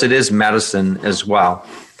because it is medicine as well.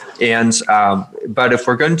 And but if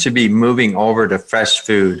we're going to be moving over to fresh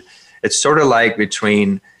food, it's sort of like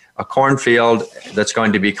between a cornfield that's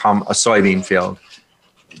going to become a soybean field.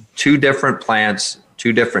 2 different plants,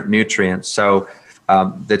 2 different nutrients. So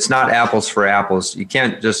it's not apples for apples. You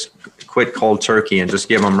can't just quit cold turkey and just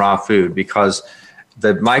give them raw food because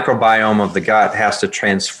the microbiome of the gut has to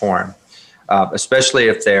transform, especially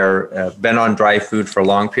if they're been on dry food for a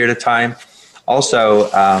long period of time. Also,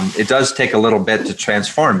 it does take a little bit to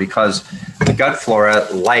transform because the gut flora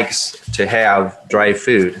likes to have dry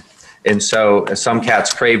food. And so some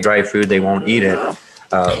cats crave dry food, they won't eat it,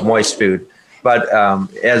 moist food. But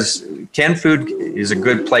as canned food is a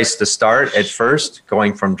good place to start at first,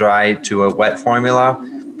 going from dry to a wet formula,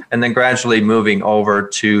 and then gradually moving over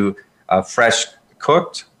to a fresh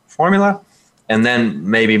cooked formula, and then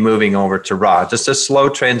maybe moving over to raw. Just a slow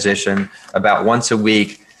transition, about once a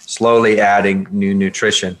week, slowly adding new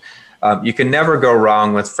nutrition. You can never go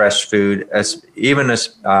wrong with fresh food, even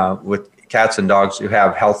with cats and dogs who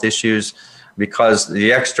have health issues, because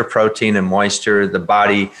the extra protein and moisture, the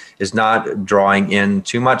body is not drawing in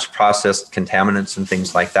too much processed contaminants and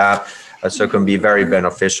things like that. So it can be very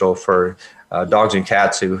beneficial for dogs and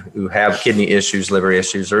cats who have kidney issues, liver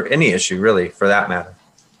issues, or any issue really for that matter.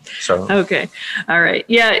 So okay, all right,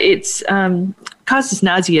 yeah, it's causes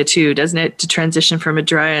nausea too, doesn't it, to transition from a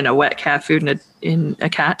dry and a wet cat food in a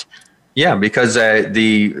cat? Yeah, because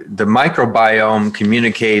the microbiome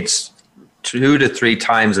communicates 2 to 3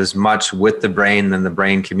 times as much with the brain than the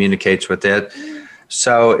brain communicates with it.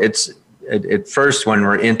 So it's at first when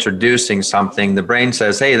we're introducing something, the brain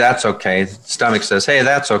says, hey, that's okay. The stomach says, hey,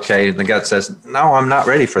 that's okay. The gut says, no, I'm not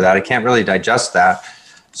ready for that. I can't really digest that.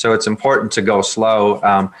 So it's important to go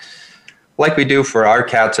slow. Like we do for our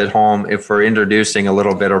cats at home, if we're introducing a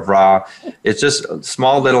little bit of raw, it's just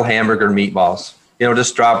small little hamburger meatballs.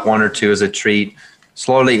 Just drop 1 or 2 as a treat.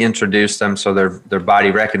 Slowly introduce them so their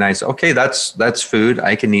body recognizes, okay, that's food.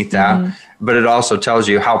 I can eat that. But it also tells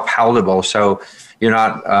you how palatable. So you're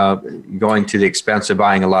not going to the expense of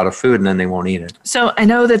buying a lot of food and then they won't eat it. So I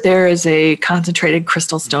know that there is a concentrated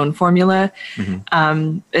crystal stone formula,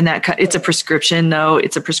 and that it's a prescription, though.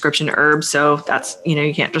 It's a prescription herb. So that's,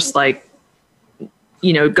 you can't just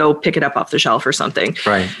go pick it up off the shelf or something.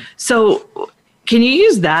 Right. So can you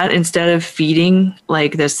use that instead of feeding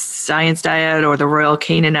like this Science Diet or the Royal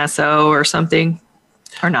Canin SO or something,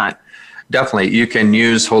 or not? Definitely. You can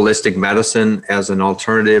use holistic medicine as an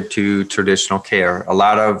alternative to traditional care. A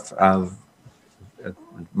lot of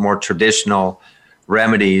more traditional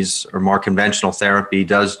remedies or more conventional therapy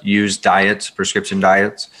does use diets, prescription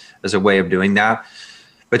diets, as a way of doing that.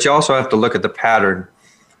 But you also have to look at the pattern.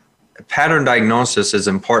 Pattern diagnosis is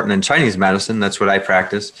important in Chinese medicine. That's what I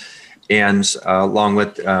practice. And along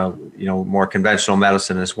with more conventional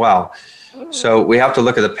medicine as well. So we have to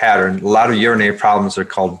look at the pattern. A lot of urinary problems are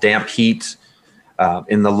called damp heat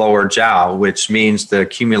in the lower jiao, which means the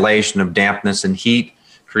accumulation of dampness and heat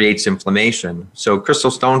creates inflammation. So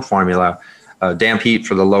crystal stone formula, damp heat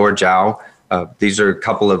for the lower jiao. These are a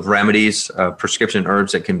couple of remedies, prescription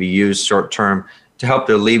herbs that can be used short term to help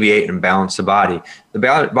to alleviate and balance the body. The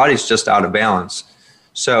body's just out of balance.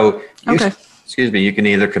 So you can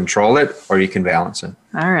either control it or you can balance it.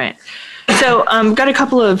 All right. So got a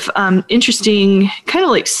couple of interesting kind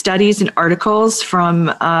of like studies and articles from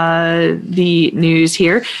the news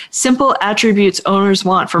here. Simple attributes owners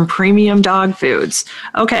want from premium dog foods.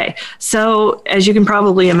 Okay, so as you can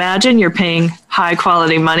probably imagine, you're paying high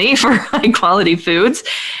quality money for high quality foods.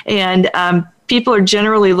 And people are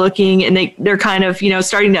generally looking, and they're kind of,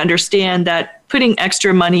 starting to understand that putting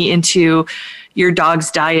extra money into your dog's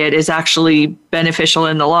diet is actually beneficial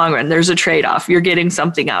in the long run. There's a trade-off. You're getting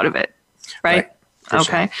something out of it, right?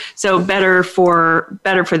 Okay. Sure. So better for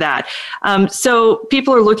that. So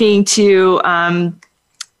people are looking to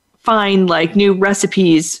find like new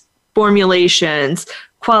recipes, formulations,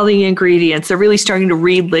 quality ingredients. They're really starting to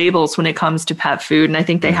read labels when it comes to pet food. And I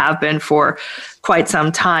think they have been for quite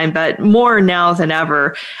some time, but more now than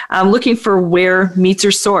ever. Looking for where meats are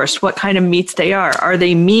sourced, what kind of meats they are. Are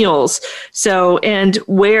they meals? So, and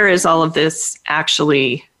where is all of this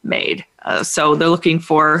actually made? So they're looking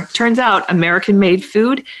for, turns out, American-made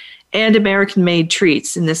food and American-made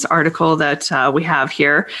treats in this article that we have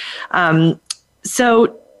here.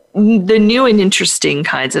 So the new and interesting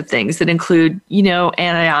kinds of things that include,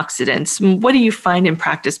 antioxidants. What do you find in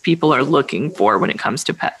practice people are looking for when it comes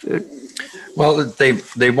to pet food? Well,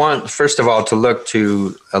 they want, first of all, to look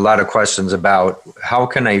to a lot of questions about how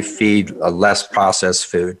can I feed a less processed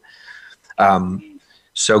food?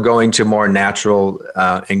 So going to more natural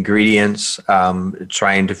ingredients,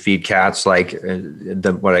 trying to feed cats like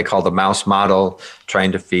what I call the mouse model,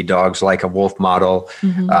 trying to feed dogs like a wolf model.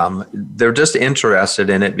 Mm-hmm. They're just interested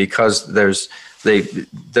in it because there's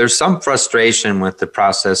some frustration with the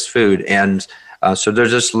processed food. And so they're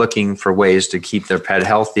just looking for ways to keep their pet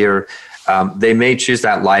healthier. They may choose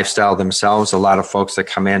that lifestyle themselves. A lot of folks that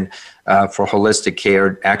come in for holistic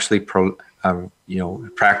care actually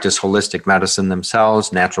practice holistic medicine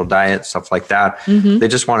themselves, natural diet, stuff like that. Mm-hmm. They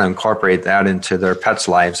just want to incorporate that into their pets'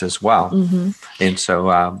 lives as well. Mm-hmm. And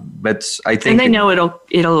so, but I think, and they know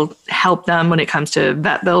it'll help them when it comes to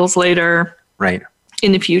vet bills later, right,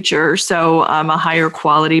 in the future. So, a higher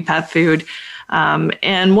quality pet food,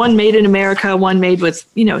 and one made in America, one made with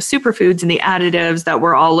superfoods and the additives that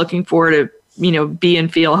we're all looking for to be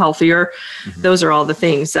and feel healthier. Mm-hmm. Those are all the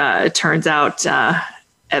things. It turns out.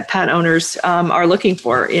 Pet owners are looking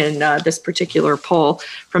for in this particular poll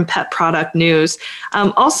from Pet Product News.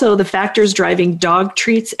 Also, the factors driving dog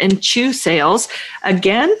treats and chew sales.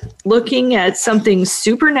 Again, looking at something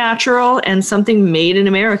supernatural and something made in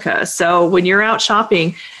America. So when you're out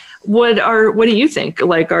shopping, what do you think?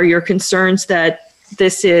 Like, are your concerns that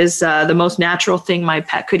this is the most natural thing my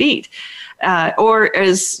pet could eat? Or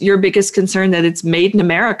is your biggest concern that it's made in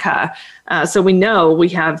America? So we know we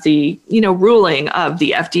have the, ruling of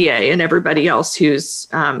the FDA and everybody else who's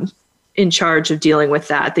in charge of dealing with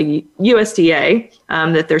that, the USDA,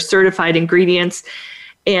 that they're certified ingredients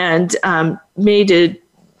and made to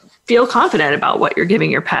feel confident about what you're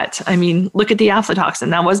giving your pet. I mean, look at the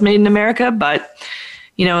aflatoxin. That was made in America, but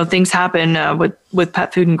things happen with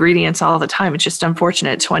pet food ingredients all the time. It's just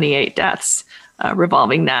unfortunate, 28 deaths.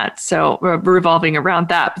 Revolving around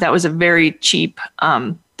that. But that was a very cheap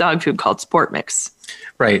dog food called Sport Mix.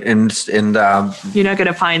 Right. And you're not going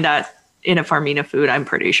to find that in a Farmina food, I'm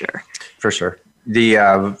pretty sure. For sure. The,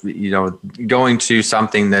 going to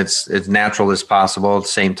something that's as natural as possible at the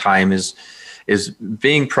same time is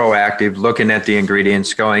being proactive, looking at the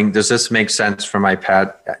ingredients, going, does this make sense for my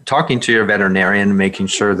pet? Talking to your veterinarian, making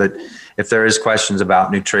sure that if there is questions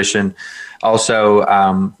about nutrition. Also,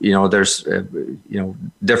 there's,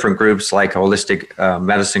 different groups like holistic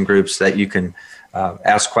medicine groups that you can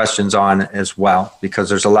ask questions on as well, because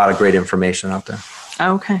there's a lot of great information out there.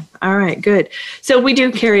 Okay. All right. Good. So we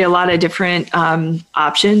do carry a lot of different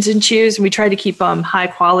options and chews, and we try to keep them high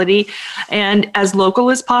quality and as local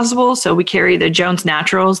as possible. So we carry the Jones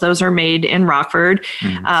Naturals. Those are made in Rockford.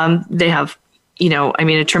 Mm-hmm. They have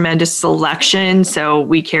a tremendous selection. So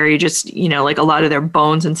we carry just, like a lot of their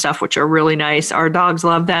bones and stuff, which are really nice. Our dogs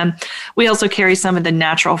love them. We also carry some of the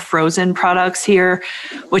natural frozen products here,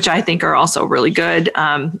 which I think are also really good.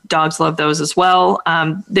 Dogs love those as well.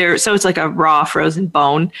 So it's like a raw frozen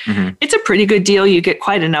bone. Mm-hmm. It's a pretty good deal. You get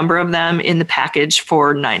quite a number of them in the package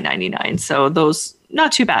for $9.99. So those,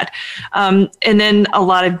 not too bad. And then a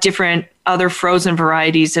lot of different other frozen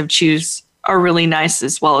varieties of chews are really nice,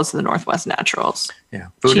 as well as the Northwest Naturals. Yeah,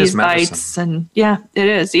 food cheese is medicine. Bites, and it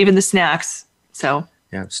is. Even the snacks. So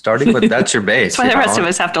yeah, starting with that's your base. That's why the rest of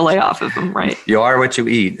us have to lay off of them, right? You are what you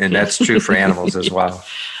eat, and that's true for animals as well.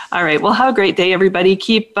 All right. Well, have a great day, everybody.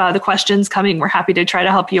 Keep the questions coming. We're happy to try to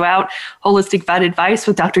help you out. Holistic Vet Advice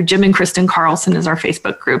with Dr. Jim and Kristen Carlson is our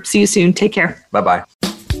Facebook group. See you soon. Take care. Bye-bye.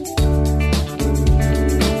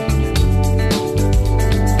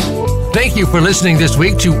 Thank you for listening this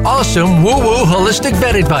week to Awesome Woo Woo Holistic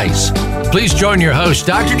Vet Advice. Please join your host,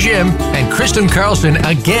 Dr. Jim and Kristen Carlson,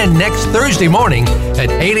 again next Thursday morning at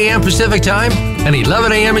 8 a.m. Pacific Time and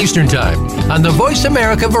 11 a.m. Eastern Time on the Voice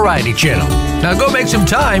America Variety Channel. Now go make some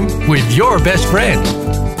time with your best friend.